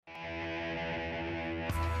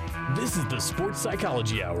This is the Sports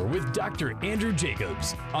Psychology Hour with Dr. Andrew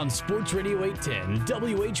Jacobs on Sports Radio 810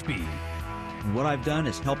 WHB. And what I've done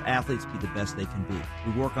is help athletes be the best they can be.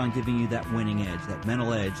 We work on giving you that winning edge, that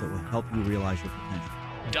mental edge that will help you realize your potential.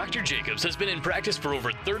 Dr. Jacobs has been in practice for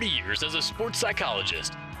over 30 years as a sports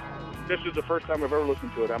psychologist. This is the first time I've ever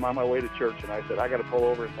listened to it. I'm on my way to church, and I said, I got to pull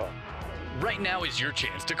over and talk. Right now is your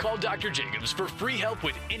chance to call Dr. Jacobs for free help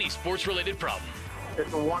with any sports-related problem.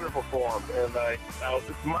 It's a wonderful forum, and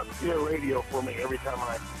it's must-hear radio for me every time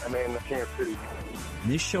I'm in Kansas City.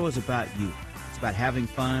 And this show is about you. It's about having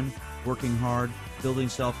fun, working hard, building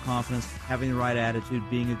self-confidence, having the right attitude,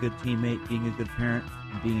 being a good teammate, being a good parent,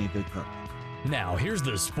 and being a good coach. Now, here's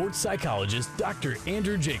the sports psychologist, Dr.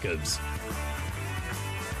 Andrew Jacobs.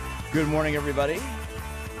 Good morning, everybody.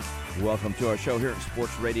 Welcome to our show here at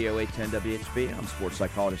Sports Radio 810 WHB. I'm sports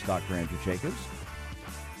psychologist Dr. Andrew Jacobs.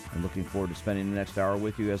 I'm looking forward to spending the next hour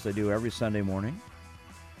with you as I do every Sunday morning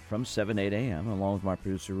from 7 to 8 a.m. along with my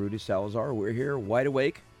producer, Rudy Salazar. We're here wide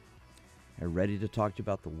awake and ready to talk to you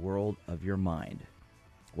about the world of your mind.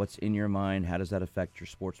 What's in your mind? How does that affect your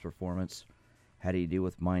sports performance? How do you deal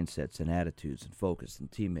with mindsets and attitudes and focus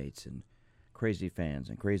and teammates and crazy fans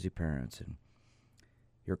and crazy parents and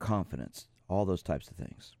your confidence, all those types of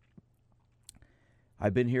things.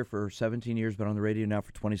 I've been here for 17 years, been on the radio now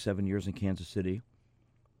for 27 years in Kansas City,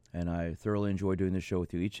 and I thoroughly enjoy doing this show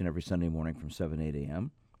with you each and every Sunday morning from 7 to 8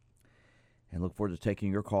 a.m. and look forward to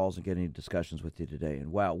taking your calls and getting discussions with you today.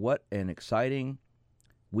 And wow, what an exciting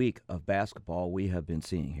week of basketball we have been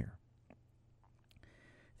seeing here.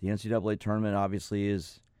 The NCAA Tournament obviously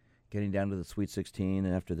is getting down to the Sweet 16,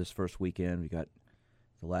 and after this first weekend, we got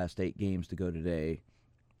the last 8 games to go today.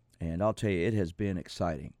 And I'll tell you, it has been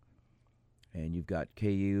exciting. And you've got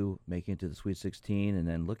KU making it to the Sweet 16, and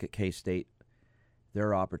then look at K-State,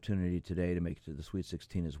 their opportunity today to make it to the Sweet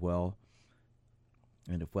 16 as well.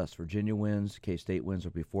 And if West Virginia wins, K-State wins,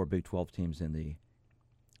 there'll be 4 Big 12 teams in the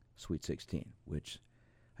Sweet 16, which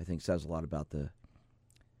I think says a lot about the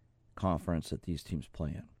conference that these teams play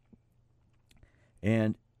in.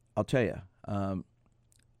 And I'll tell you,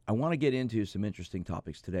 I want to get into some interesting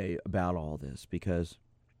topics today about all this because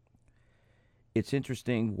it's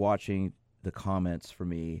interesting watching the comments for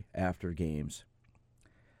me after games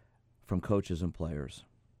from coaches and players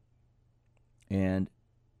and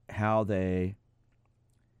how they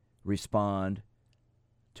respond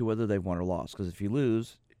to whether they've won or lost. Because if you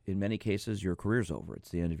lose, in many cases, your career's over. It's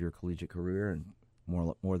the end of your collegiate career and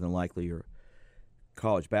more than likely your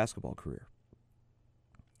college basketball career.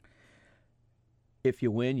 If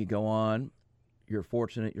you win, you go on. You're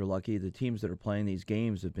fortunate, you're lucky. The teams that are playing these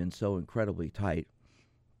games have been so incredibly tight.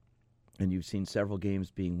 And you've seen several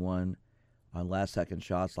games being won on last-second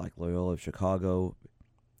shots like Loyola of Chicago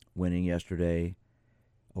winning yesterday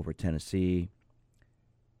over Tennessee.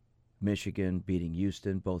 Michigan beating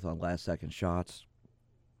Houston, both on last-second shots.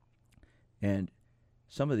 And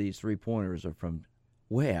some of these three-pointers are from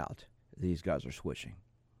way out. These guys are switching.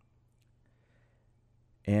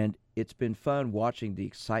 And it's been fun watching the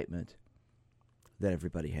excitement that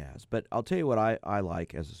everybody has. But I'll tell you what I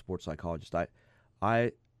like as a sports psychologist.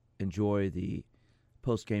 I enjoy the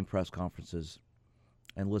post-game press conferences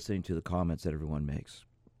and listening to the comments that everyone makes.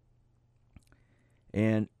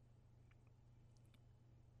 And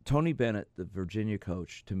Tony Bennett, the Virginia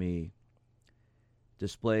coach, to me,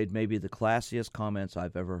 displayed maybe the classiest comments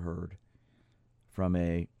I've ever heard from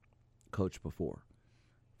a coach before.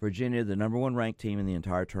 Virginia, the number 1 ranked team in the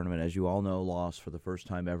entire tournament, as you all know, lost for the first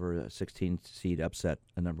time ever. A 16 seed upset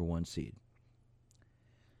a number 1 seed.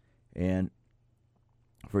 And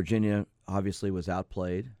Virginia obviously was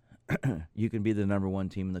outplayed. You can be the number 1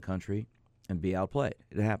 team in the country and be outplayed.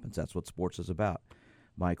 It happens. That's what sports is about.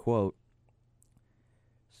 My quote,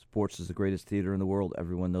 sports is the greatest theater in the world.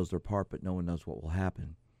 Everyone knows their part, but no one knows what will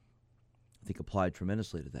happen. I think applied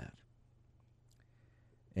tremendously to that.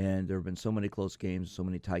 And there have been so many close games, so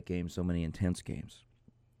many tight games, so many intense games.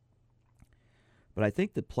 But I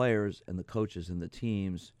think the players and the coaches and the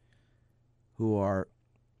teams who are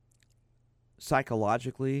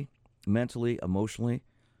psychologically, mentally, emotionally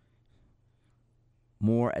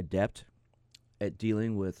more adept at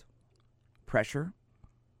dealing with pressure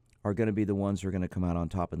are going to be the ones who are going to come out on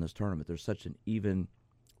top in this tournament. There's such an evenly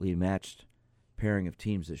matched pairing of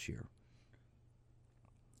teams this year.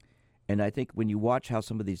 And I think when you watch how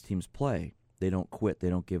some of these teams play, they don't quit, they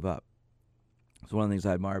don't give up. It's one of the things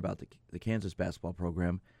I admire about the Kansas basketball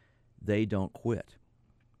program. They don't quit.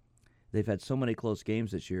 They've had so many close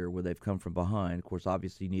games this year where they've come from behind. Of course,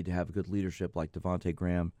 obviously you need to have good leadership like Devontae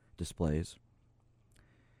Graham displays.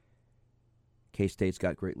 K-State's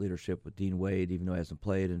got great leadership with Dean Wade, even though he hasn't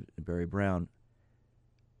played, and Barry Brown.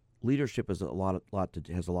 leadership has a lot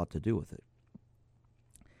to do with it.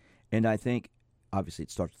 And I think, obviously,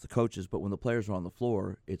 it starts with the coaches, but when the players are on the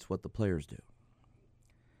floor, it's what the players do.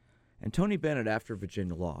 And Tony Bennett, after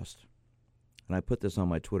Virginia lost, and I put this on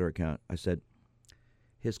my Twitter account, I said,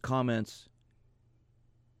 his comments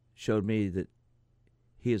showed me that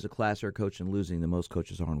he is a classier coach in losing than most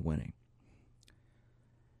coaches are in winning.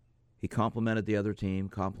 He complimented the other team,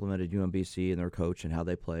 complimented UMBC and their coach and how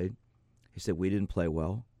they played. He said, we didn't play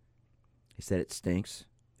well. He said, it stinks.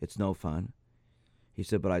 It's no fun. He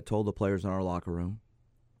said, but I told the players in our locker room,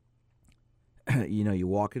 you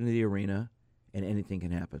walk into the arena and anything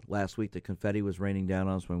can happen. Last week, the confetti was raining down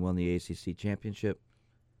on us when we won the ACC championship.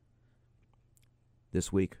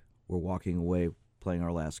 This week, we're walking away playing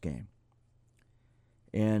our last game.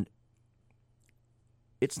 And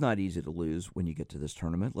it's not easy to lose when you get to this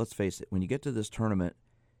tournament. Let's face it, when you get to this tournament,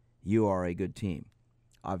 you are a good team.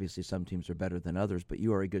 Obviously, some teams are better than others, but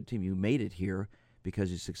you are a good team. You made it here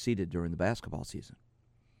because you succeeded during the basketball season.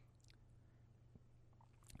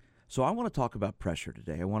 So I want to talk about pressure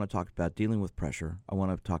today. I want to talk about dealing with pressure. I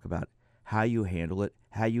want to talk about how you handle it,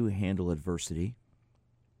 how you handle adversity.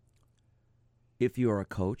 If you are a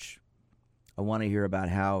coach, I want to hear about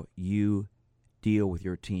how you deal with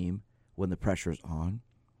your team when the pressure's on.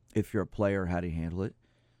 If you're a player, how do you handle it?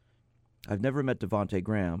 I've never met Devontae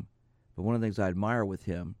Graham, but one of the things I admire with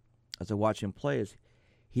him as I watch him play is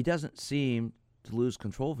he doesn't seem to lose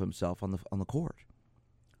control of himself on the court.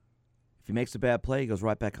 If he makes a bad play, he goes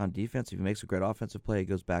right back on defense. If he makes a great offensive play, he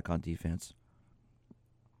goes back on defense.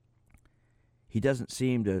 He doesn't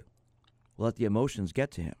seem to let the emotions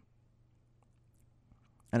get to him.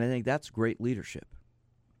 And I think that's great leadership.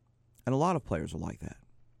 And a lot of players are like that.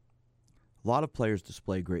 A lot of players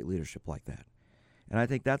display great leadership like that. And I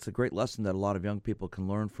think that's a great lesson that a lot of young people can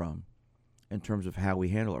learn from in terms of how we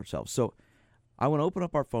handle ourselves. So I want to open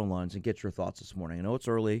up our phone lines and get your thoughts this morning. I know it's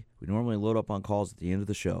early. We normally load up on calls at the end of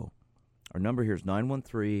the show. Our number here is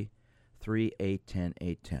 913-381-0810.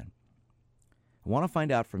 I want to find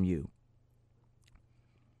out from you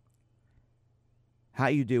how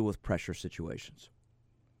you deal with pressure situations.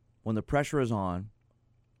 When the pressure is on,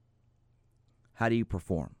 how do you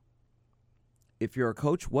perform? If you're a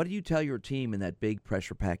coach, what do you tell your team in that big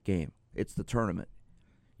pressure-packed game? It's the tournament.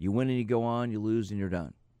 You win and you go on, you lose and you're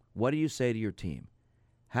done. What do you say to your team?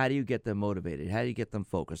 How do you get them motivated? How do you get them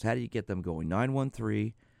focused? How do you get them going?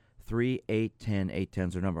 913-381-0810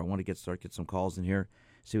 is our number. I want to get some calls in here,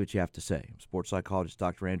 see what you have to say. I'm sports psychologist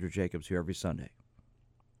Dr. Andrew Jacobs here every Sunday.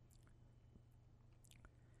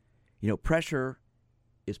 Pressure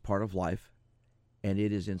is part of life, and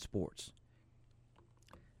it is in sports.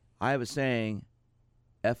 I have a saying,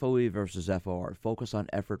 FOE versus FOR, focus on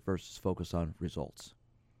effort versus focus on results.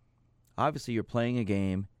 Obviously, you're playing a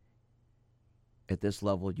game at this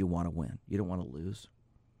level, you want to win. You don't want to lose.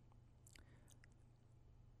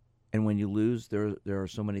 And when you lose, there are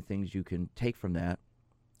so many things you can take from that.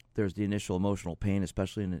 There's the initial emotional pain,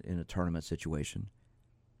 especially in a tournament situation.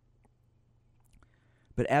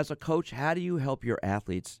 But as a coach, how do you help your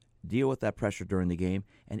athletes deal with that pressure during the game?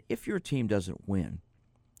 And if your team doesn't win,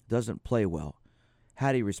 doesn't play well,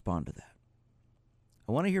 how do you respond to that?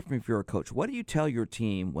 I want to hear from you if you're a coach. What do you tell your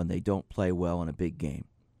team when they don't play well in a big game?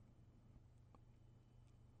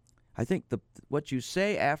 I think what you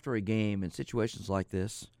say after a game in situations like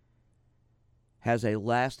this has a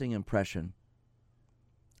lasting impression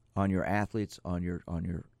on your athletes, on your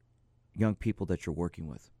young people that you're working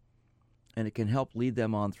with. And it can help lead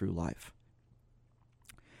them on through life.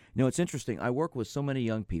 It's interesting. I work with so many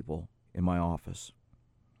young people in my office.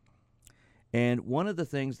 And one of the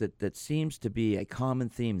things that seems to be a common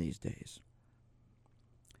theme these days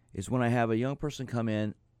is when I have a young person come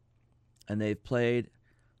in and they've played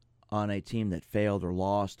on a team that failed or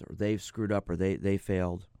lost, or they've screwed up or they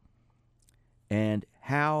failed, and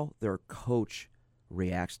how their coach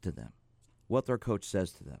reacts to them, what their coach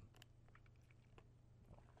says to them.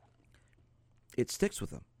 It sticks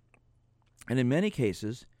with them. And in many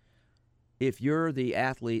cases, if you're the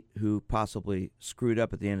athlete who possibly screwed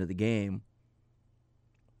up at the end of the game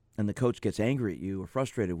and the coach gets angry at you or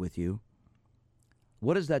frustrated with you,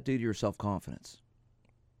 what does that do to your self-confidence?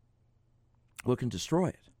 Well, it can destroy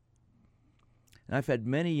it. And I've had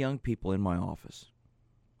many young people in my office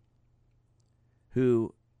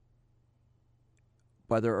who,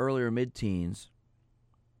 by their earlier mid-teens,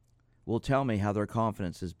 will tell me how their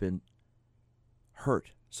confidence has been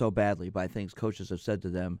hurt so badly by things coaches have said to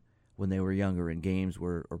them when they were younger in games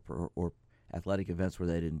or athletic events where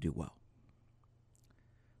they didn't do well.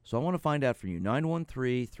 So I want to find out from you.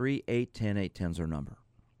 913-381-0810 is our number.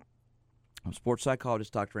 I'm sports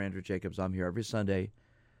psychologist Dr. Andrew Jacobs. I'm here every Sunday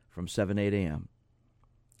from 7, 8 a.m.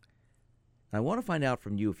 And I want to find out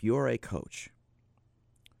from you, if you're a coach,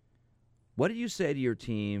 what do you say to your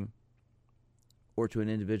team or to an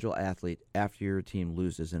individual athlete after your team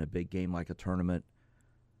loses in a big game like a tournament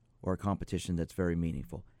or a competition that's very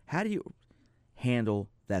meaningful? How do you handle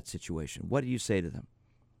that situation? What do you say to them?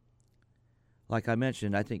 Like I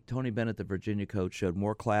mentioned, I think Tony Bennett, the Virginia coach, showed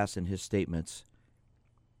more class in his statements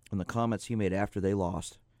and the comments he made after they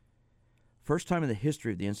lost. First time in the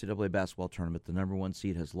history of the NCAA basketball tournament, the number 1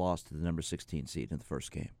 seed has lost to the number 16 seed in the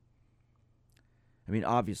first game. I mean,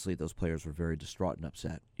 obviously, those players were very distraught and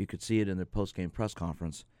upset. You could see it in their post-game press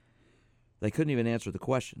conference. They couldn't even answer the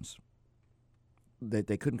questions.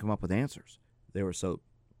 They couldn't come up with answers. They were so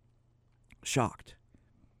shocked.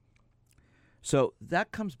 So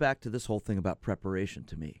that comes back to this whole thing about preparation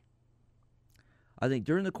to me. I think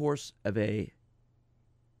during the course of a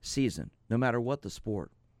season, no matter what the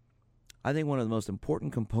sport, I think one of the most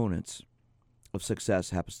important components of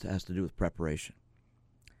success has to do with preparation.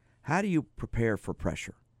 How do you prepare for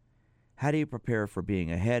pressure? How do you prepare for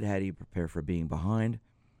being ahead? How do you prepare for being behind?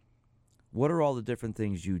 What are all the different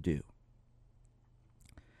things you do?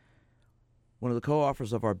 One of the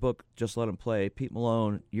co-authors of our book, Just Let 'Em Play, Pete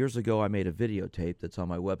Malone, years ago I made a videotape that's on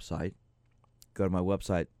my website. Go to my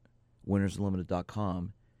website,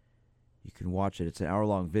 winnersunlimited.com. You can watch it. It's an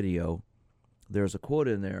hour-long video. There's a quote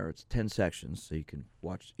in there. It's 10 sections, so you can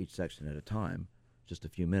watch each section at a time, just a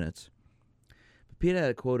few minutes. But Pete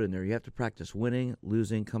had a quote in there. You have to practice winning,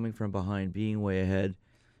 losing, coming from behind, being way ahead,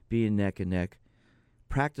 being neck and neck.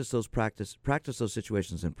 Practice those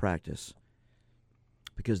situations in practice.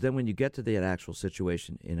 Because then when you get to that actual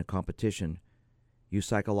situation in a competition, you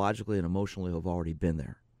psychologically and emotionally have already been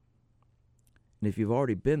there. And if you've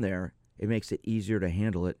already been there, it makes it easier to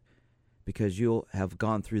handle it because you'll have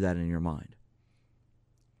gone through that in your mind.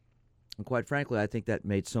 And quite frankly, I think that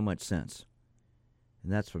made so much sense.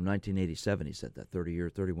 And that's from 1987, he said that,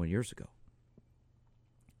 31 years ago.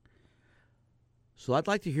 So I'd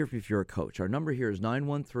like to hear if you're a coach. Our number here is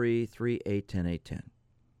 913-3810810.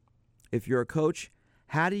 If you're a coach,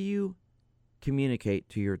 how do you communicate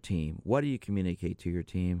to your team? What do you communicate to your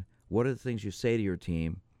team? What are the things you say to your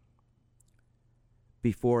team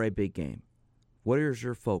before a big game? What is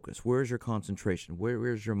your focus? Where is your concentration?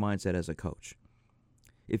 Where is your mindset as a coach?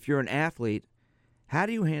 If you're an athlete, how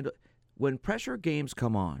do you handle when pressure games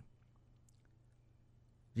come on?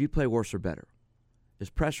 Do you play worse or better? Is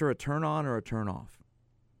pressure a turn on or a turn off?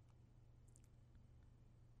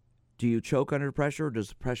 Do you choke under pressure, or does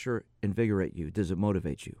the pressure invigorate you? Does it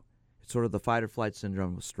motivate you? It's sort of the fight or flight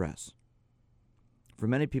syndrome of stress. For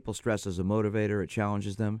many people, stress is a motivator. It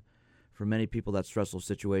challenges them. For many people, that stressful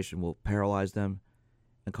situation will paralyze them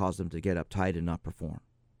and cause them to get uptight and not perform.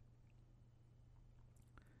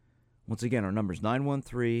 Once again, our number is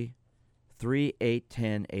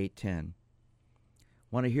 913-3810810.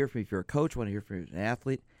 Want to hear from you if you're a coach, want to hear from you if you're an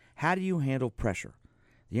athlete. How do you handle pressure?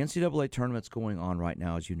 The NCAA tournament's going on right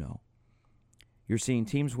now, as you know. You're seeing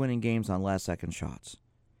teams winning games on last-second shots.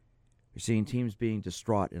 You're seeing teams being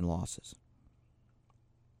distraught in losses.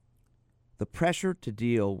 The pressure to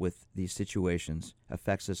deal with these situations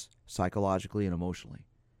affects us psychologically and emotionally.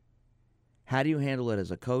 How do you handle it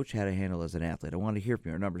as a coach? How do you handle it as an athlete? I want to hear from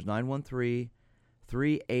you. Our number is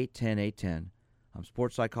 913-3810810. I'm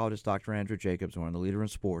sports psychologist Dr. Andrew Jacobs. We're on the Leader in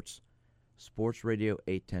Sports, Sports Radio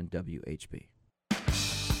 810 WHB.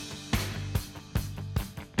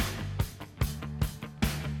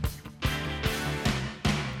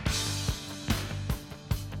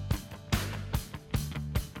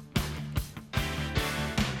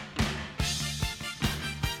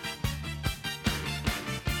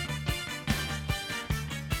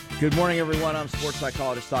 Good morning, everyone. I'm sports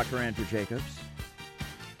psychologist Dr. Andrew Jacobs.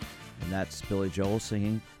 And that's Billy Joel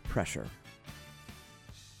singing Pressure.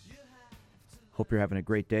 Hope you're having a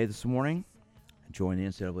great day this morning. Enjoying the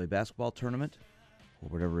NCAA basketball tournament or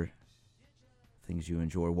whatever things you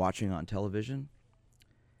enjoy watching on television,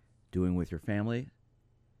 doing with your family.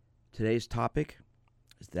 Today's topic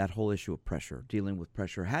is that whole issue of pressure, dealing with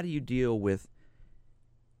pressure. How do you deal with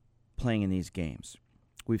playing in these games?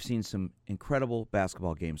 We've seen some incredible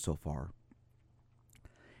basketball games so far.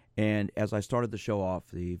 And as I started the show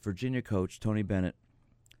off, the Virginia coach, Tony Bennett,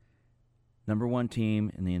 number 1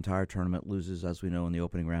 team in the entire tournament, loses, as we know, in the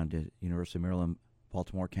opening round to University of Maryland,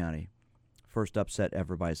 Baltimore County. First upset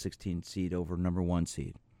ever by a 16 seed over number 1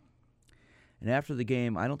 seed. And after the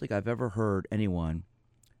game, I don't think I've ever heard anyone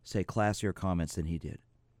say classier comments than he did.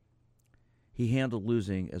 He handled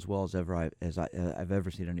losing as well as I've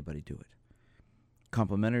ever seen anybody do it.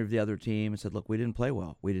 Complimentary of the other team and said, look, we didn't play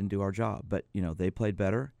well. We didn't do our job. But, they played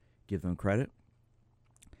better. Give them credit.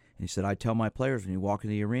 And he said, I tell my players when you walk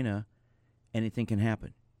in the arena, anything can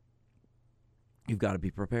happen. You've got to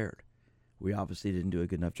be prepared. We obviously didn't do a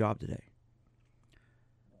good enough job today.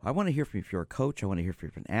 I want to hear from you if you're a coach. I want to hear from you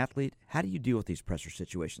if you're an athlete. How do you deal with these pressure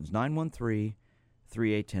situations?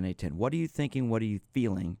 913-3810810. What are you thinking? What are you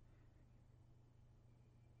feeling?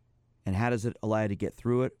 And how does it allow you to get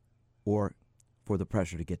through it or for the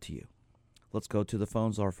pressure to get to you? Let's go to the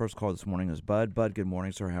phones. Our first call this morning is Bud. Bud, good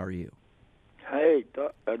morning, sir. How are you? Hey,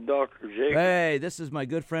 Dr. Jacobs. Hey, this is my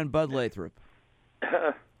good friend Bud Lathrop.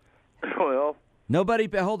 Well, hold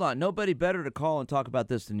on. Nobody better to call and talk about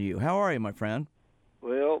this than you. How are you, my friend?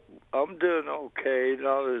 well, I'm doing okay.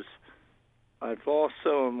 I've lost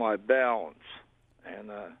some of my balance,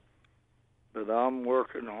 but I'm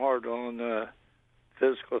working hard on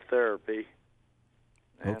physical therapy.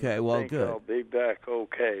 And Okay, I well, think good. I'll be back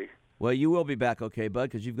okay. Well, you will be back okay, Bud,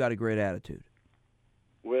 because you've got a great attitude.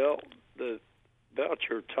 Well, about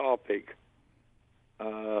your topic.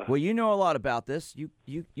 Well, you know a lot about this.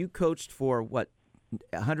 You coached for, what,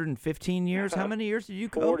 115 years? How many years did you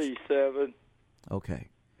coach? 47, Okay.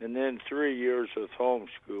 and then 3 years with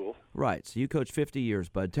homeschool. Right, so you coached 50 years,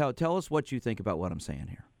 Bud. Tell us what you think about what I'm saying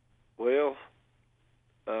here. Well,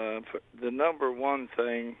 the number one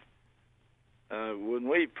thing, when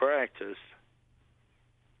we practiced,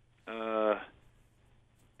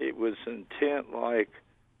 it was intent like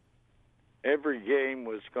every game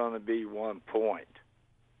was going to be 1 point.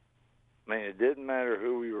 I mean, it didn't matter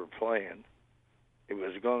who we were playing. It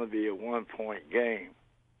was going to be a 1 point game.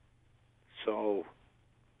 So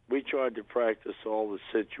we tried to practice all the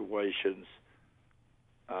situations,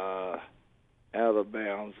 out of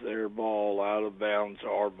bounds, their ball, out of bounds,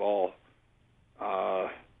 our ball.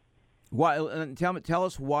 Why? Tell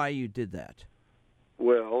us why you did that.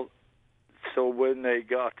 Well, so when they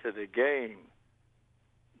got to the game,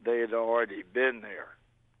 they had already been there.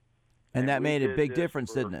 And that we made a did big this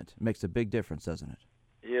difference, for- didn't it? It makes a big difference, doesn't it?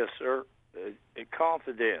 Yes, sir.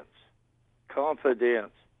 Confidence.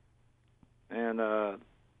 And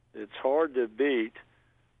it's hard to beat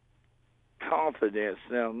confidence.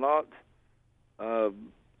 Now, not,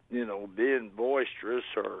 being boisterous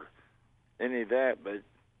or any of that, but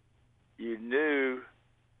you knew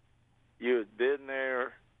you had been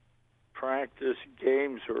there. Practice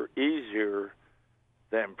games were easier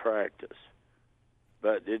than practice.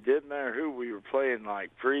 But it didn't matter who we were playing,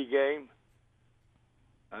 like pregame,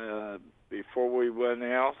 before we went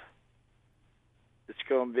out. It's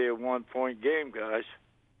going to be a 1 point game, guys.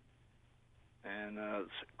 And it's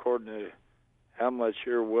according to how much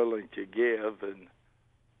you're willing to give. And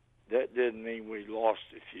that didn't mean we lost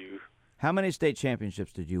a few. How many state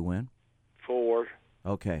championships did you win? 4.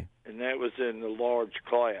 Okay. And that was in the large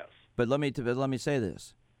class. But let me say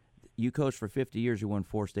this. You coached for 50 years, you won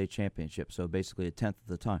 4 state championships, so basically a tenth of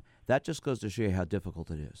the time. That just goes to show you how difficult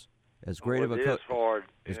it is. As great of a coach, hard.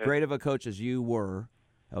 as great of a coach as you were,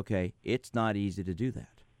 okay, it's not easy to do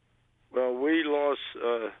that. Well, we lost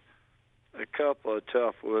a couple of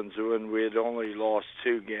tough ones when we had only lost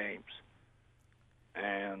 2 games.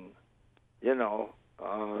 And, you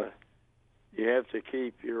have to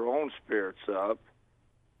keep your own spirits up.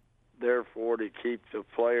 Therefore, to keep the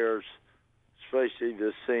players, especially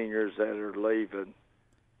the seniors that are leaving.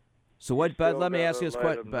 So what, Bud, let me ask you this let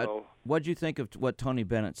question, them Bud. know. What did you think of what Tony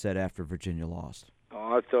Bennett said after Virginia lost?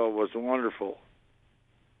 Oh, I thought it was wonderful.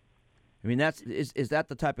 I mean, is that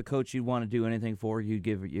the type of coach you'd want to do anything for? You'd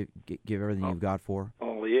give everything you've got for?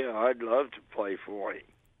 Oh, yeah, I'd love to play for him.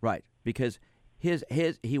 Right, because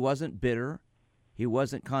he wasn't bitter. He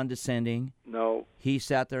wasn't condescending. No. He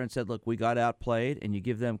sat there and said, look, we got outplayed, and you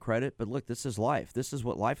give them credit, but look, this is life. This is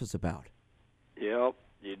what life is about. Yep,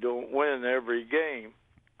 you don't win every game.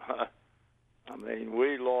 I mean,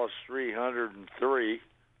 we lost 303,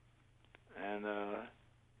 and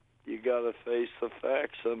you got to face the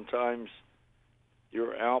fact sometimes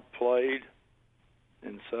you're outplayed,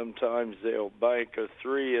 and sometimes they'll bank a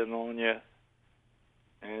 3 in on you,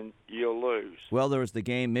 and you'll lose. Well, there was the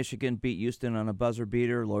game. Michigan beat Houston on a buzzer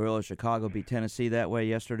beater. Loyola Chicago beat Tennessee that way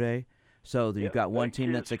yesterday. So you've got one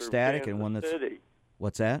team that's ecstatic and one that's... City.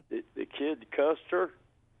 What's that? The kid Custer,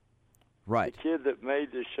 Right. the kid that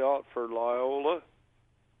made the shot for Loyola.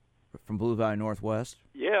 From Blue Valley Northwest?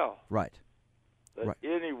 Yeah. Right. But Right.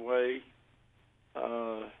 anyway,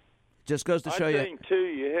 Just goes to show I think, too,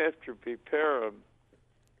 you have to prepare them,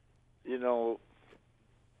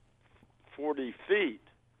 40 feet.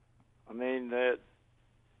 I mean, that,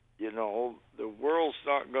 the world's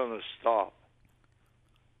not going to stop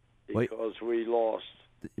because we lost.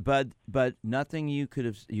 But nothing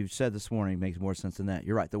you've said this morning makes more sense than that.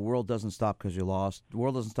 You're right. The world doesn't stop because you lost. The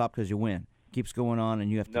world doesn't stop because you win. keeps going on,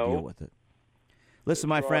 and you have to deal with it. Listen,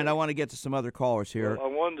 my friend, I want to get to some other callers here. Well, I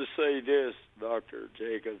wanted to say this, Dr.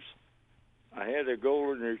 Jacobs. I had a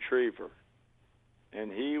golden retriever,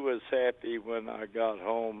 and he was happy when I got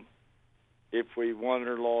home. If we won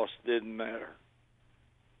or lost, didn't matter.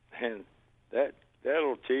 And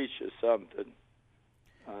that'll teach you something.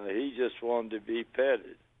 He just wanted to be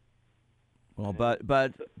petted. Well, but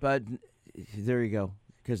there you go,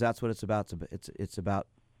 because that's what it's about. It's about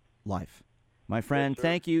life. My friend, Yes,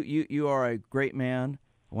 thank you. You are a great man.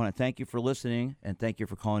 I want to thank you for listening, and thank you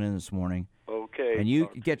for calling in this morning. Okay. And you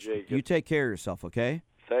Dr. you take care of yourself, okay?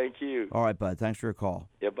 Thank you. All right, Bud. Thanks for your call.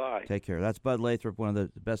 Yeah, bye. Take care. That's Bud Lathrop, one of the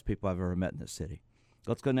best people I've ever met in this city.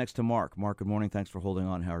 Let's go next to Mark. Mark, good morning. Thanks for holding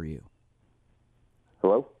on. How are you?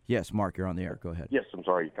 Hello? Yes, Mark, you're on the air. Go ahead. Yes, I'm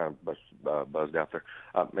sorry you kind of buzzed out there.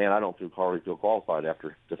 Man, I don't hardly feel qualified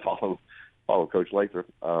after to follow Coach Lathrop.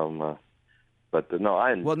 But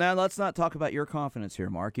no, Well, now let's not talk about your confidence here,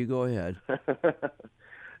 Mark. You go ahead.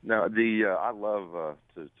 No, I love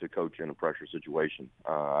to coach in a pressure situation.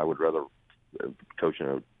 I would rather coach in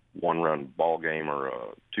a one-run ball game or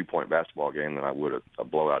a two-point basketball game than I would a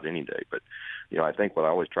blowout any day. But I think what I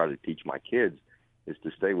always try to teach my kids is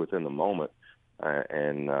to stay within the moment,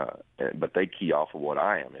 but they key off of what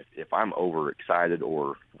I am. If I'm overexcited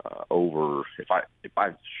or if I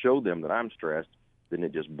show them that I'm stressed, then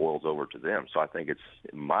it just boils over to them. So I think it's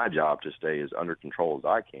my job to stay as under control as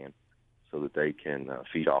I can so that they can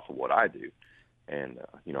feed off of what I do. And,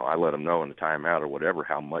 I let them know in the timeout or whatever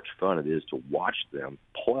how much fun it is to watch them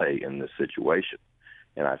play in this situation.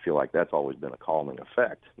 And I feel like that's always been a calming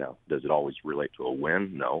effect. Now, does it always relate to a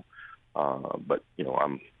win? No. But,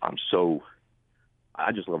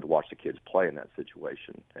 I just love to watch the kids play in that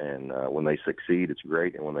situation. And when they succeed, it's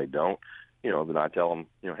great. And when they don't, then I tell them,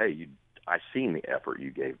 hey, I've seen the effort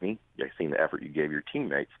you gave me. I've seen the effort you gave your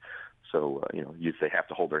teammates. So, they have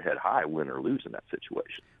to hold their head high, win or lose in that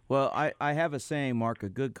situation. Well, I have a saying, Mark, a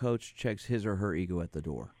good coach checks his or her ego at the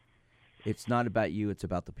door. It's not about you, it's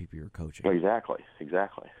about the people you're coaching. Exactly.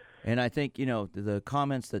 And I think, the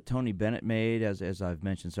comments that Tony Bennett made, as I've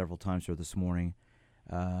mentioned several times here this morning,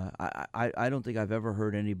 I don't think I've ever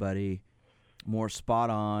heard anybody more spot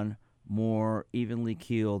on, more evenly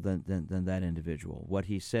keeled than that individual. What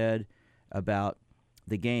he said about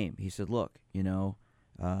the game, he said, look,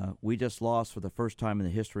 we just lost for the first time in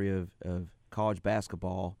the history of college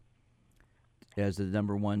basketball as the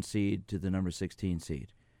number 1 seed to the number 16 seed.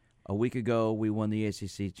 A week ago, we won the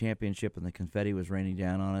ACC championship and the confetti was raining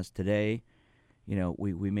down on us. Today,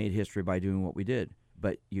 we made history by doing what we did.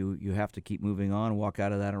 But you have to keep moving on, walk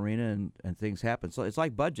out of that arena, and things happen. So it's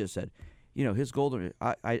like Bud just said, his golden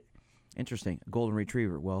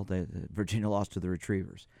retriever. Well, Virginia lost to the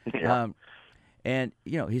Retrievers. Yeah. And,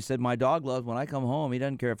 he said, my dog loves when I come home, he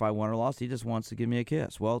doesn't care if I won or lost. He just wants to give me a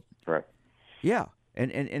kiss. Well, right. Yeah.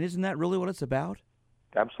 And isn't that really what it's about?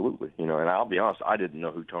 Absolutely. And I'll be honest, I didn't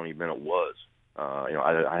know who Tony Bennett was.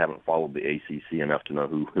 I haven't followed the ACC enough to know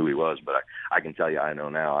who he was, but I can tell you I know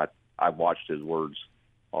now. I've watched his words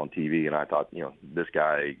on TV, and I thought, this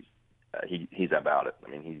guy, he's about it. I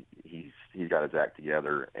mean, he's got his act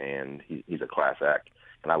together, and he's a class act.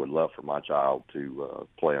 And I would love for my child to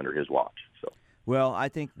play under his watch. So. Well, I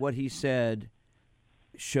think what he said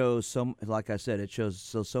shows like I said, it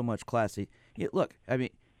shows so much class. Look, I mean,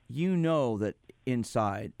 that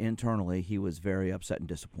internally, he was very upset and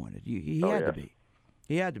disappointed. He had to be.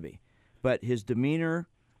 He had to be. But his demeanor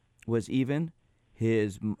was even.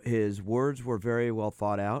 His words were very well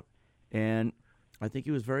thought out, and I think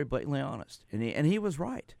he was very blatantly honest. And he was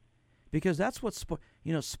right, because that's what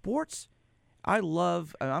sports.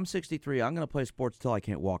 I'm 63. I'm going to play sports till I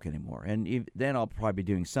can't walk anymore, and then I'll probably be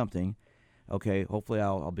doing something. Okay, hopefully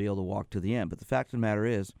I'll be able to walk to the end. But the fact of the matter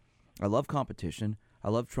is, I love competition. I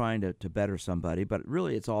love trying to better somebody, but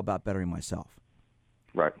really it's all about bettering myself.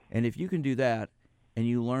 Right. And if you can do that and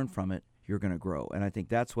you learn from it, you're going to grow. And I think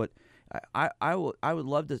that's what I would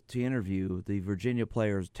love to interview the Virginia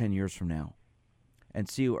players 10 years from now and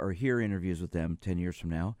see or hear interviews with them 10 years from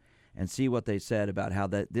now and see what they said about how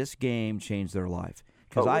this game changed their life.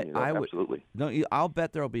 Because absolutely. I'll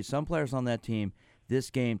bet there will be some players on that team, this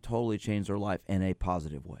game totally changed their life in a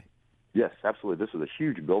positive way. Yes, absolutely. This is a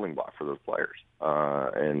huge building block for those players.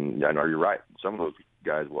 And I know you're right. Some of those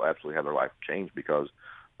guys will absolutely have their life changed because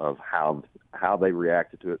of how they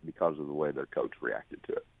reacted to it, because of the way their coach reacted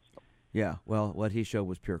to it. So. Yeah, well, what he showed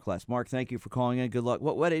was pure class. Mark, thank you for calling in. Good luck.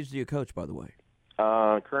 What age do you coach, by the way?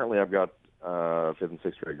 Currently, I've got 5th and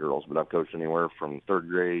 6th grade girls, but I've coached anywhere from 3rd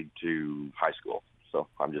grade to high school. So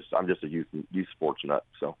I'm just a youth sports nut.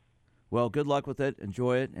 So. Well, good luck with it.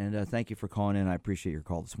 Enjoy it, and thank you for calling in. I appreciate your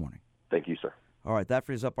call this morning. Thank you, sir. All right, that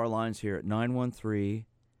frees up our lines here at 913-3810-810.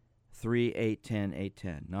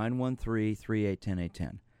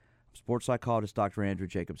 913-3810-810. Sports psychologist Dr. Andrew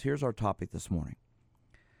Jacobs. Here's our topic this morning.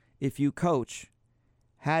 If you coach,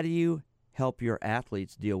 how do you help your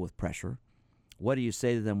athletes deal with pressure? What do you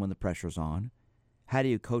say to them when the pressure's on? How do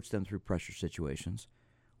you coach them through pressure situations?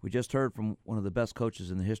 We just heard from one of the best coaches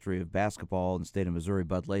in the history of basketball in the state of Missouri,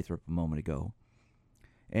 Bud Lathrop, a moment ago.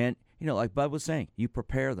 And, like Bud was saying, you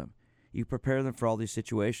prepare them. You prepare them for all these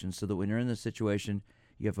situations so that when you're in this situation,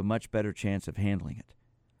 you have a much better chance of handling it.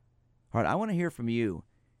 All right, I want to hear from you.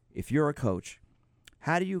 If you're a coach,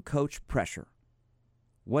 how do you coach pressure?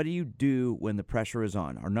 What do you do when the pressure is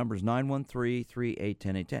on? Our number is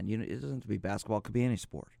 913-3810-810. It doesn't have to be basketball. It could be any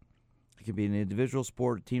sport. It could be an individual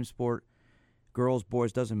sport, a team sport, girls,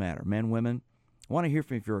 boys, doesn't matter, men, women. I want to hear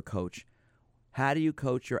from you if you're a coach. How do you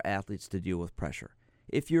coach your athletes to deal with pressure?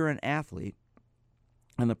 If you're an athlete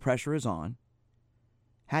and the pressure is on,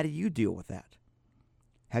 how do you deal with that?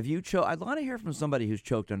 Have you I'd want to hear from somebody who's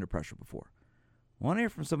choked under pressure before. I want to hear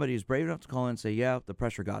from somebody who's brave enough to call in and say, yeah, the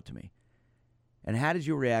pressure got to me. And how did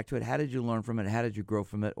you react to it? How did you learn from it? How did you grow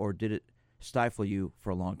from it? Or did it stifle you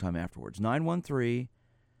for a long time afterwards?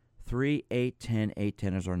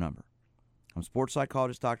 913-3810-810 is our number. I'm sports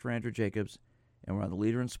psychologist Dr. Andrew Jacobs, and we're on the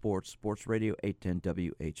Leader in Sports, Sports Radio 810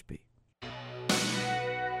 WHB.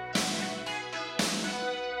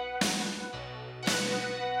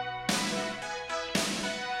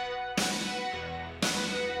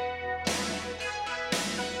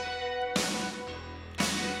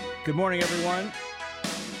 Good morning, everyone.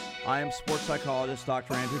 I am sports psychologist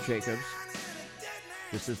Dr. Andrew Jacobs.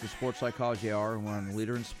 This is the Sports Psychology Hour, and we're on the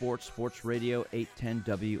Leader in Sports, Sports Radio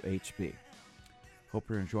 810 WHB. Hope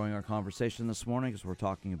you're enjoying our conversation this morning because we're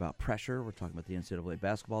talking about pressure. We're talking about the NCAA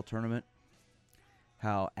basketball tournament,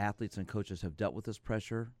 how athletes and coaches have dealt with this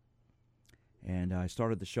pressure. And I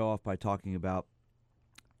started the show off by talking about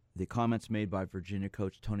the comments made by Virginia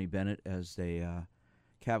coach Tony Bennett as the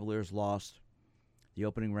Cavaliers lost the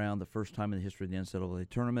opening round, the first time in the history of the NCAA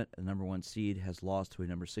tournament. A number 1 seed has lost to a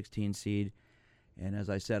number 16 seed. And as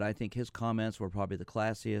I said, I think his comments were probably the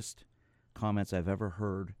classiest comments I've ever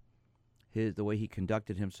heard. The way he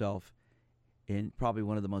conducted himself, in probably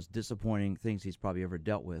one of the most disappointing things he's probably ever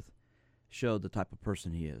dealt with, showed the type of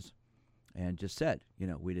person he is. And just said,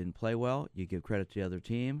 we didn't play well. You give credit to the other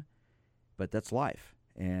team, but that's life.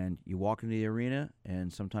 And you walk into the arena,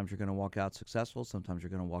 and sometimes you're going to walk out successful, sometimes you're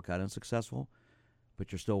going to walk out unsuccessful,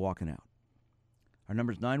 but you're still walking out. Our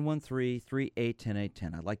number is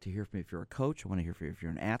 913-3810-810. I'd like to hear from you if you're a coach. I want to hear from you if you're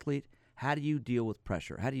an athlete. How do you deal with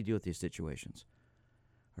pressure? How do you deal with these situations?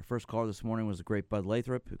 Our first caller this morning was the great Bud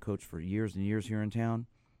Lathrop, who coached for years and years here in town.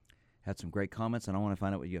 Had some great comments, and I want to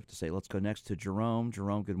find out what you have to say. Let's go next to Jerome.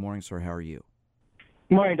 Jerome, good morning, sir. How are you?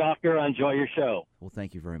 Good morning, Doctor. I enjoy your show. Well,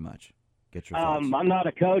 thank you very much. Get your thoughts. I'm not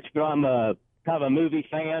a coach, but I'm a kind of a movie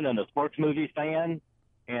fan and a sports movie fan.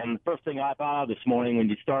 And the first thing I thought of this morning when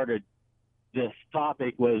you started this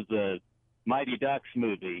topic was the Mighty Ducks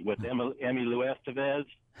movie with Emilio Estevez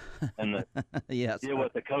and the yes. deal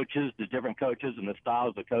with the coaches, the different coaches and the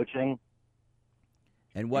styles of coaching.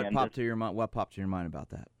 And what popped to your mind? What popped to your mind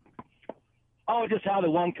about that? Oh, just how the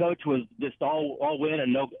one coach was just all win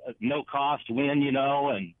and no cost win,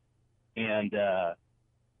 and as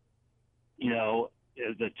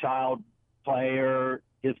a child player,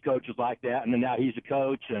 his coach was like that, and then now he's a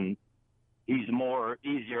coach and he's more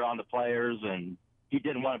easier on the players, and he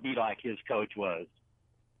didn't want to be like his coach was.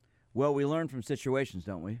 Well, we learn from situations,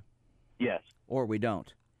 don't we? Yes. Or we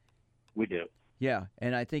don't. We do. Yeah,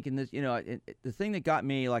 and I think in this, the thing that got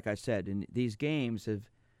me, like I said, in these games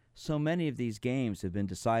so many of these games have been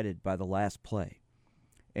decided by the last play.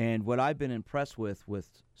 And what I've been impressed with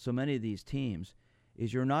so many of these teams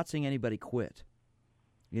is you're not seeing anybody quit.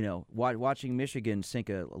 Watching Michigan sink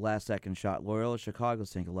a last-second shot, Loyola Chicago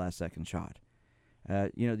sink a last-second shot.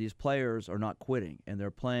 These players are not quitting, and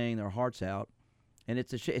they're playing their hearts out. And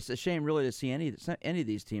it's a shame, really, to see any of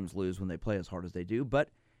these teams lose when they play as hard as they do. But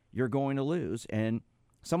you're going to lose, and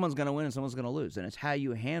someone's going to win and someone's going to lose. And it's how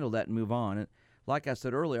you handle that and move on. And like I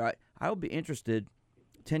said earlier, I will be interested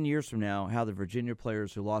 10 years from now how the Virginia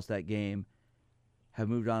players who lost that game have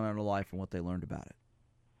moved on in their life and what they learned about it.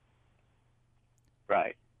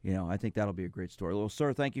 Right. I think that'll be a great story. Well,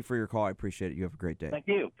 sir, thank you for your call. I appreciate it. You have a great day. Thank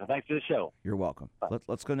you. Thanks for the show. You're welcome.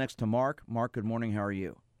 Let's go next to Mark. Mark, good morning. How are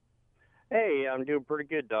you? Hey, I'm doing pretty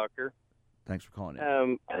good, Doctor. Thanks for calling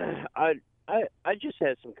in. I just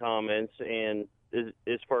had some comments, and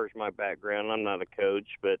as far as my background, I'm not a coach,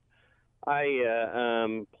 but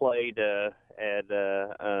I played at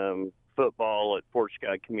football at Fort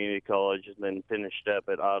Scott Community College, and then finished up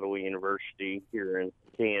at Ottawa University here in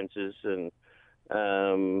Kansas, and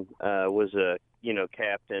was a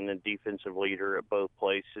captain and defensive leader at both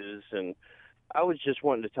places. And I was just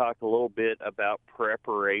wanting to talk a little bit about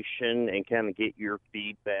preparation and kind of get your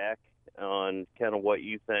feedback on kind of what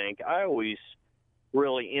you think. I always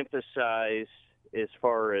really emphasize, as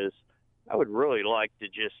far as I would really like to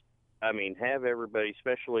just, have everybody,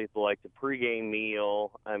 especially like the pregame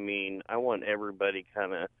meal. I want everybody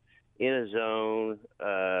kind of in a zone,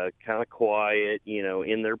 kind of quiet,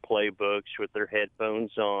 in their playbooks with their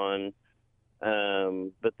headphones on.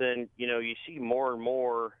 But then, you see more and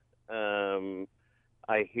more,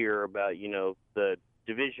 I hear about, the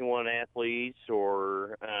Division I athletes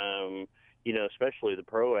or, especially the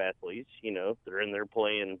pro athletes, they're in there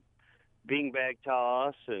playing beanbag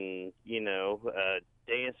toss and,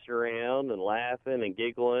 dancing around and laughing and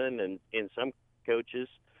giggling. And some coaches,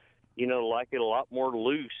 like it a lot more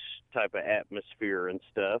loose type of atmosphere and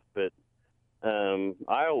stuff. But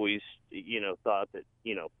I always, thought that,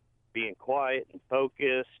 being quiet and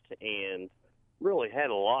focused and really had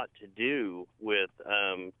a lot to do with,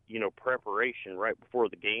 preparation right before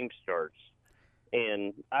the game starts.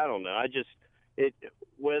 And I don't know,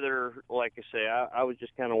 like I say, I was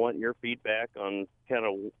just kind of wanting your feedback on kind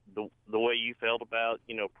of the way you felt about,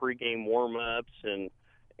 pregame warm-ups and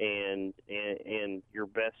your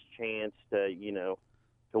best chance to,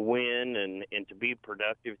 to win and to be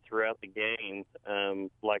productive throughout the game,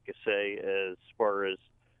 like I say, as far as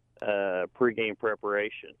pregame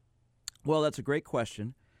preparation. Well, that's a great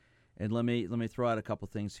question, and let me throw out a couple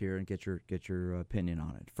things here and get your opinion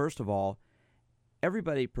on it. First of all,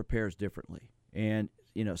 everybody prepares differently, and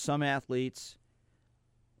some athletes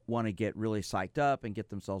want to get really psyched up and get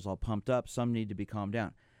themselves all pumped up. Some need to be calmed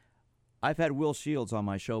down. I've had Will Shields on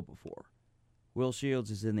my show before. Will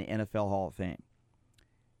Shields is in the NFL Hall of Fame,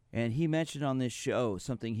 and he mentioned on this show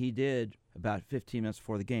something he did about 15 minutes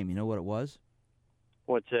before the game. You know what it was?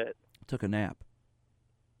 What's that? Took a nap.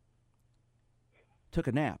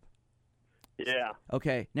 Yeah.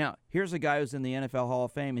 Okay, now, here's a guy who's in the NFL Hall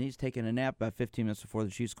of Fame, and he's taking a nap about 15 minutes before the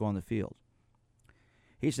Chiefs go on the field.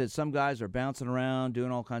 He said some guys are bouncing around,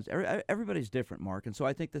 doing all kinds. Everybody's different, Mark, and so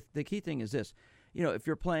I think the key thing is this. If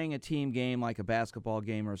you're playing a team game like a basketball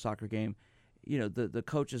game or a soccer game, the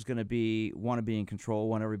coach is going to want to be in control,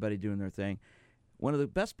 want everybody doing their thing. One of the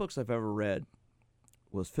best books I've ever read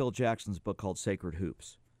was Phil Jackson's book called Sacred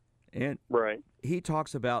Hoops. And he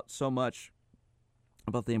talks about so much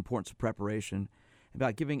about the importance of preparation,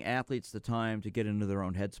 about giving athletes the time to get into their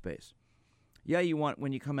own headspace. Yeah,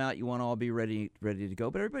 when you come out, you want to all be ready to go,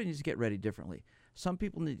 but everybody needs to get ready differently. Some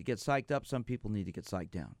people need to get psyched up, some people need to get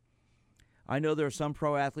psyched down. I know there are some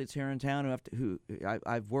pro athletes here in town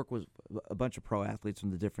I've worked with a bunch of pro athletes from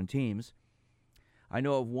the different teams. I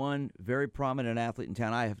know of one very prominent athlete in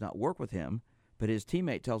town. I have not worked with him, but his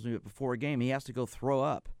teammate tells me that before a game he has to go throw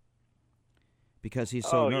up because he's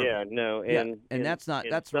so nervous. And that's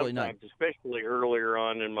really not. Especially earlier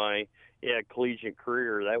on in my collegiate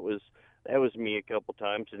career, that was me a couple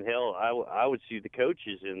times. And hell, I would see the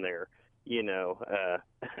coaches in there,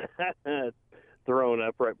 throwing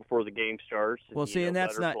up right before the game starts. Well, see, and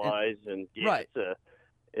that's not and right.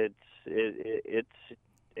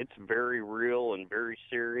 It's very real and very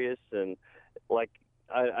serious, and like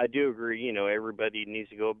I do agree. Everybody needs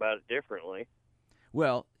to go about it differently.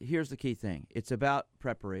 Well, here's the key thing. It's about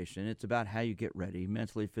preparation. It's about how you get ready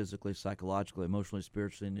mentally, physically, psychologically, emotionally,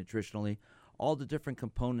 spiritually, nutritionally, all the different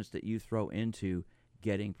components that you throw into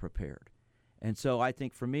getting prepared. And so I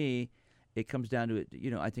think for me, it comes down to it.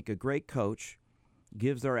 I think a great coach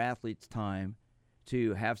gives their athletes time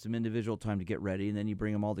to have some individual time to get ready, and then you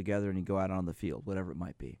bring them all together and you go out on the field, whatever it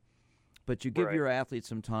might be. But you give your athletes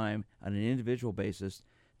some time on an individual basis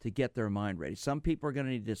to get their mind ready. Some people are going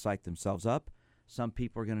to need to psych themselves up. Some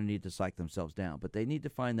people are going to need to psych themselves down, but they need to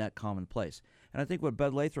find that common place. And I think what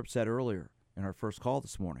Bud Lathrop said earlier in our first call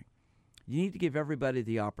this morning, you need to give everybody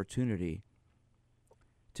the opportunity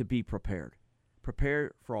to be prepared.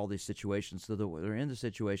 Prepare for all these situations so that when they're in the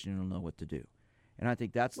situation, you'll know what to do. And I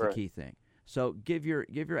think that's the key thing. So give your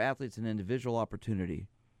athletes an individual opportunity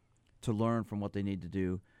to learn from what they need to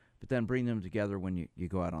do, but then bring them together when you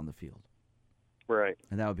go out on the field. Right.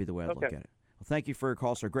 And that would be the way I'd look at it. Well, thank you for your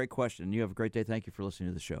call, sir. Great question. You have a great day. Thank you for listening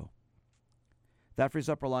to the show. That frees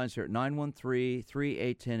up our lines here at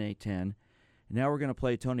 913-381-810. Now we're going to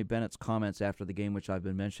play Tony Bennett's comments after the game, which I've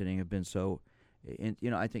been mentioning have been so,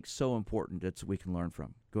 I think so important that we can learn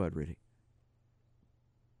from. Go ahead, Rudy.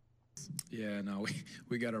 Yeah, no,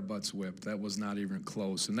 we got our butts whipped. That was not even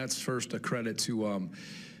close. And that's first a credit to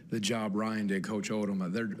the job Ryan did, Coach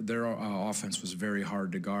Odom. Their offense was very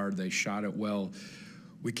hard to guard. They shot it well.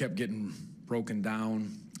 We kept getting broken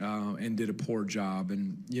down and did a poor job.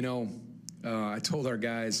 And, I told our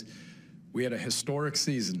guys we had a historic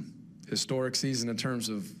season in terms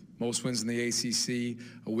of most wins in the ACC.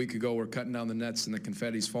 A week ago, we're cutting down the nets and the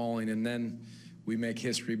confetti's falling, and then we make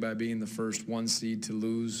history by being the first 1 seed to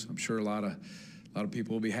lose. I'm sure a lot of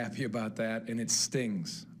people will be happy about that, and it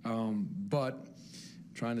stings. But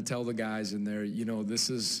trying to tell the guys in there, this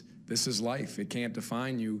is life. It can't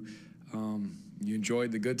define you. You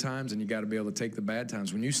enjoyed the good times, and you got to be able to take the bad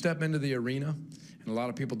times. When you step into the arena, and a lot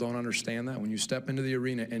of people don't understand that, when you step into the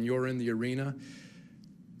arena and you're in the arena,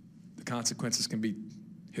 the consequences can be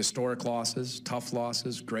historic losses, tough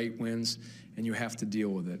losses, great wins, and you have to deal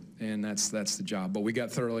with it, and that's the job. But we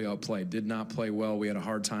got thoroughly outplayed. Did not play well. We had a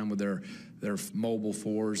hard time with their mobile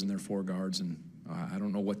fours and their four guards, and I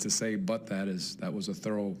don't know what to say, but that was a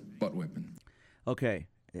thorough butt whipping. Okay,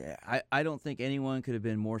 I don't think anyone could have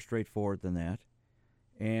been more straightforward than that,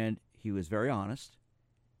 and he was very honest,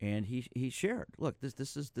 and he shared. Look,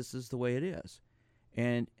 this is the way it is,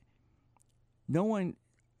 and no one.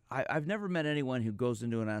 I've never met anyone who goes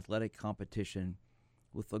into an athletic competition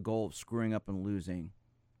with the goal of screwing up and losing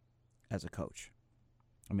as a coach.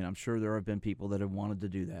 I mean, I'm sure there have been people that have wanted to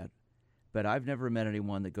do that, but I've never met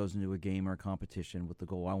anyone that goes into a game or a competition with the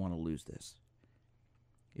goal, I want to lose this.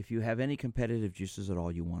 If you have any competitive juices at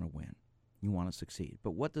all, you want to win. You want to succeed.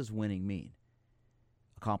 But what does winning mean?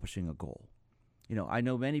 Accomplishing a goal. I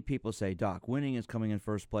know many people say, Doc, winning is coming in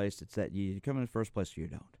first place. It's that you come in first place or you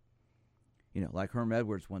don't. Like Herm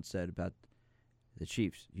Edwards once said about the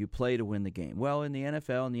Chiefs, you play to win the game. Well, in the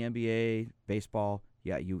NFL and the NBA, baseball,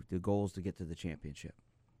 the goal is to get to the championship.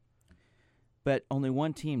 But only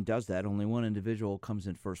one team does that. Only one individual comes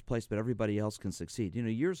in first place, but everybody else can succeed.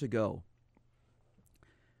 Years ago,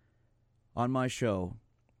 on my show,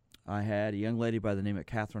 I had a young lady by the name of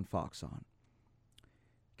Catherine Fox on.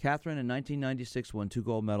 Catherine, in 1996, won 2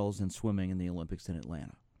 gold medals in swimming in the Olympics in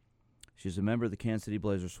Atlanta. She's a member of the Kansas City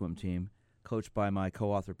Blazers swim team, coached by my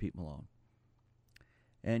co-author, Pete Malone.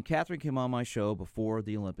 And Catherine came on my show before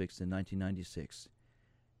the Olympics in 1996.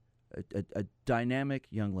 A dynamic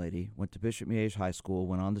young lady, went to Bishop Miege High School,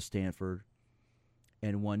 went on to Stanford,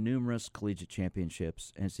 and won numerous collegiate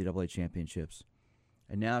championships, NCAA championships.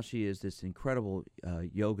 And now she is this incredible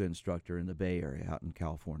yoga instructor in the Bay Area out in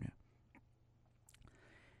California.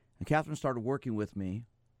 And Catherine started working with me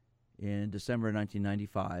in December of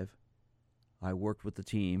 1995. I worked with the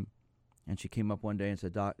team. And she came up one day and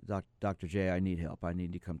said, Dr. J, I need help. I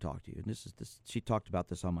need to come talk to you. And she talked about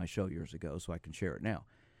this on my show years ago, so I can share it now.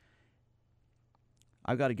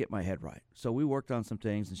 I've got to get my head right. So we worked on some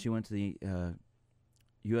things, and she went to the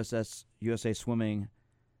USA Swimming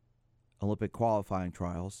Olympic qualifying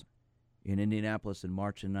trials in Indianapolis in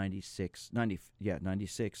March of 96.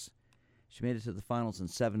 She made it to the finals in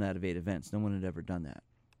 7 out of 8 events. No one had ever done that.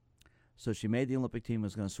 So she made the Olympic team,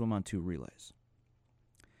 was going to swim on 2 relays.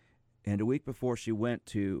 And a week before she went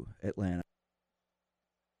to Atlanta,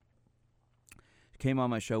 she came on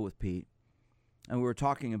my show with Pete, and we were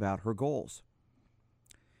talking about her goals.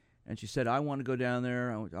 And she said, I want to go down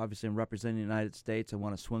there. Obviously, I'm representing the United States. I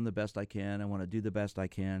want to swim the best I can. I want to do the best I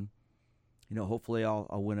can. Hopefully I'll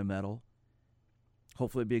win a medal.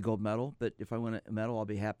 Hopefully it'll be a gold medal. But if I win a medal, I'll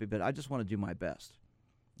be happy. But I just want to do my best.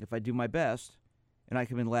 If I do my best and I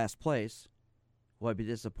come in last place, will I be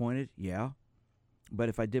disappointed? Yeah. But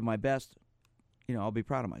if I did my best, I'll be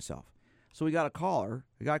proud of myself. So we got a caller.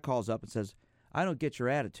 A guy calls up and says, I don't get your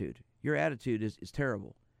attitude. Your attitude is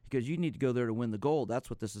terrible because you need to go there to win the gold. That's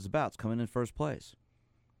what this is about. It's coming in first place.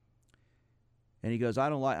 And he goes, I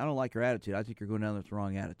don't like your attitude. I think you're going down there with the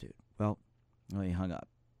wrong attitude. Well, he hung up.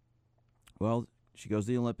 Well, she goes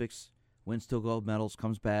to the Olympics, wins 2 gold medals,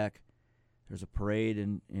 comes back. There's a parade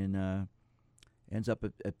and ends up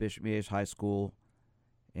at Bishop Miege High School.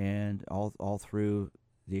 And all through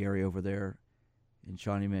the area over there in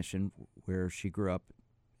Shawnee Mission, where she grew up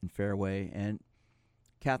in Fairway. And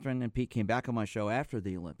Catherine and Pete came back on my show after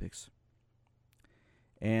the Olympics,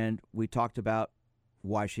 and we talked about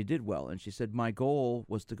why she did well. And she said, my goal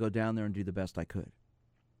was to go down there and do the best I could.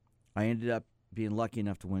 I ended up being lucky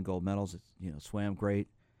enough to win gold medals. Swam great,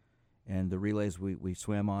 and the relays we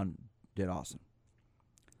swam on did awesome.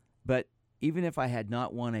 But even if I had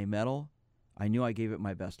not won a medal, I knew I gave it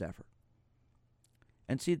my best effort.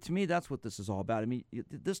 And see, to me, that's what this is all about. I mean,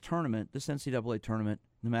 this tournament, this NCAA tournament,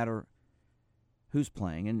 no matter who's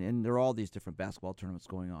playing, and there are all these different basketball tournaments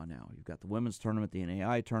going on now. You've got the women's tournament, the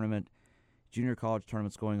NAIA tournament, junior college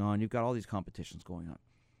tournaments going on. You've got all these competitions going on.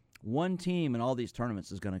 One team in all these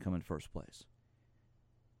tournaments is going to come in first place.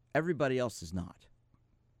 Everybody else is not.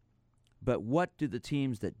 But what do the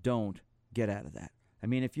teams that don't get out of that? I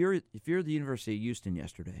mean, if you're the University of Houston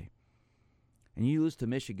yesterday and you lose to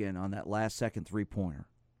Michigan on that last-second three-pointer,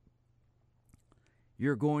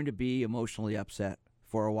 you're going to be emotionally upset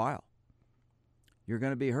for a while. You're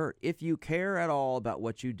going to be hurt. If you care at all about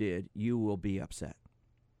what you did, you will be upset.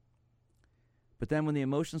 But then when the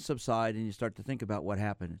emotions subside and you start to think about what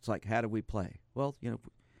happened, it's like, how did we play? Well,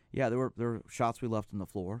 yeah, there were shots we left on the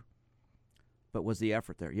floor, but was the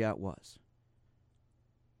effort there? Yeah, it was.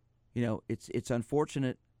 It's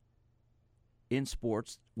unfortunate in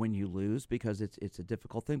sports when you lose because it's a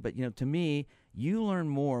difficult thing. But, to me, you learn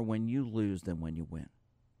more when you lose than when you win.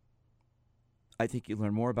 I think you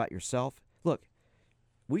learn more about yourself. Look,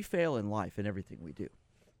 we fail in life in everything we do.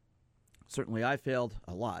 Certainly I failed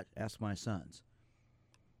a lot. Ask my sons.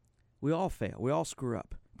 We all fail. We all screw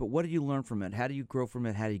up. But what do you learn from it? How do you grow from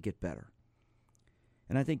it? How do you get better?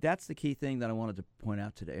 And I think that's the key thing that I wanted to point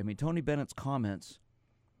out today. I mean, Tony Bennett's comments,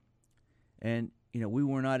 and, we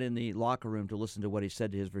were not in the locker room to listen to what he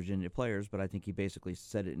said to his Virginia players, but I think he basically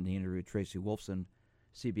said it in the interview with Tracy Wolfson,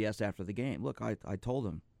 CBS, after the game. Look, I told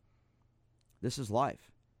him, this is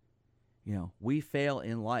life. We fail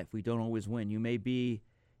in life. We don't always win. You may be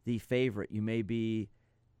the favorite. You may be,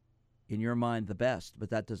 in your mind, the best, but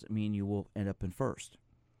that doesn't mean you will end up in first.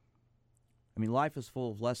 I mean, life is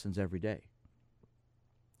full of lessons every day.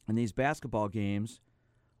 And these basketball games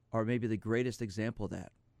are maybe the greatest example of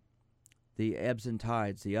that. The ebbs and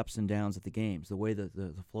tides, the ups and downs of the games, the way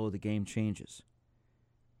the flow of the game changes.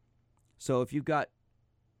 So if you've got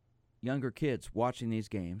younger kids watching these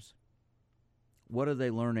games, what are they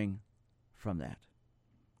learning from that?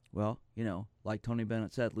 Well, like Tony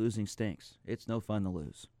Bennett said, losing stinks. It's no fun to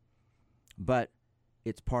lose. But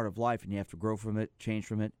it's part of life, and you have to grow from it, change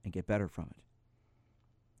from it, and get better from it.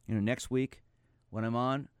 Next week when I'm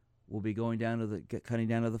on, we'll be cutting down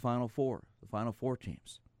to the Final Four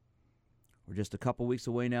teams. We're just a couple weeks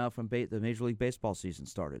away now from the Major League Baseball season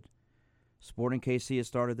started. Sporting KC has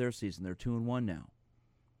started their season. They're 2-1 now.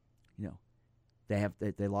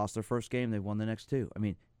 They lost their first game. They won the next two. I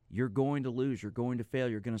mean, you're going to lose. You're going to fail.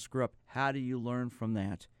 You're going to screw up. How do you learn from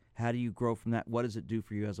that? How do you grow from that? What does it do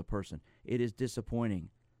for you as a person? It is disappointing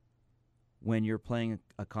when you're playing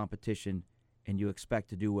a competition and you expect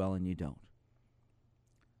to do well and you don't.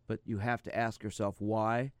 But you have to ask yourself,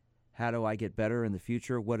 why? How do I get better in the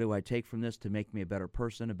future? What do I take from this to make me a better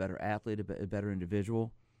person, a better athlete, a better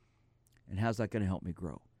individual? And how's that going to help me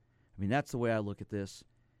grow? I mean, that's the way I look at this.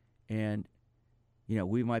 And,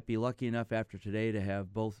 we might be lucky enough after today to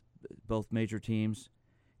have both major teams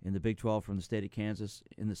in the Big 12 from the state of Kansas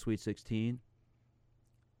in the Sweet 16.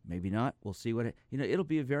 Maybe not. We'll see what it'll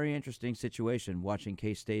be a very interesting situation watching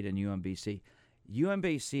K-State and UMBC.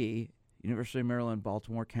 UMBC, University of Maryland,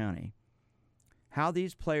 Baltimore County, how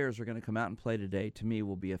these players are going to come out and play today, to me,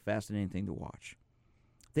 will be a fascinating thing to watch.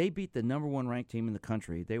 They beat the number one ranked team in the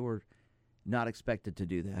country. They were not expected to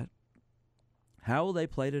do that. How will they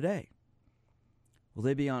play today? Will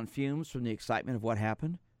they be on fumes from the excitement of what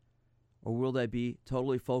happened? Or will they be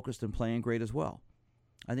totally focused and playing great as well?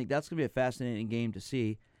 I think that's going to be a fascinating game to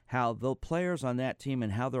see how the players on that team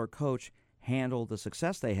and how their coach handled the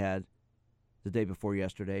success they had the day before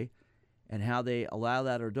yesterday and how they allow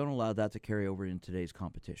that or don't allow that to carry over in today's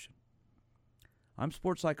competition. I'm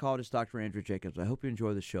sports psychologist Dr. Andrew Jacobs. I hope you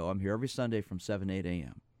enjoy the show. I'm here every Sunday from 7 to 8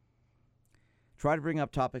 a.m. Try to bring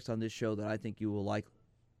up topics on this show that I think you will like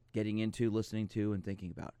getting into, listening to, and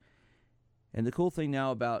thinking about. And the cool thing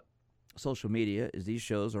now about social media is these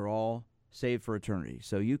shows are all saved for eternity.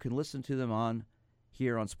 So you can listen to them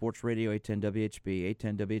here on Sports Radio 810 WHB,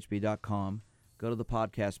 810WHB.com. Go to the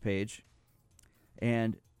podcast page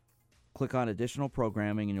and click on additional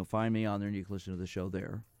programming, and you'll find me on there, and you can listen to the show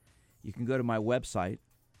there. You can go to my website,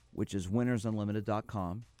 which is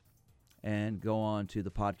winnersunlimited.com, and go on to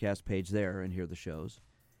the podcast page there and hear the shows.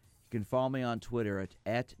 You can follow me on Twitter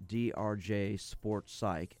at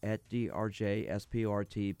DRJSportsPsych, at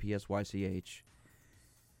DRJSportPsych,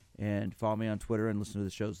 and follow me on Twitter and listen to the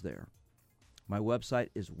shows there. My website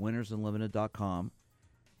is winnersunlimited.com.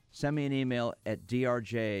 Send me an email at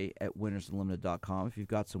drj@winnersunlimited.com if you've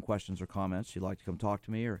got some questions or comments you'd like to come talk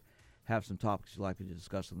to me or have some topics you'd like me to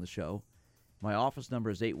discuss on the show. My office number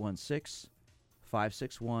is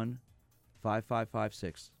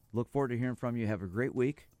 816-561-5556. Look forward to hearing from you. Have a great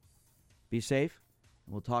week. Be safe,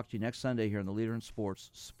 and we'll talk to you next Sunday here on the Leader in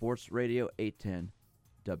Sports, Sports Radio 810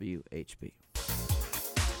 WHB.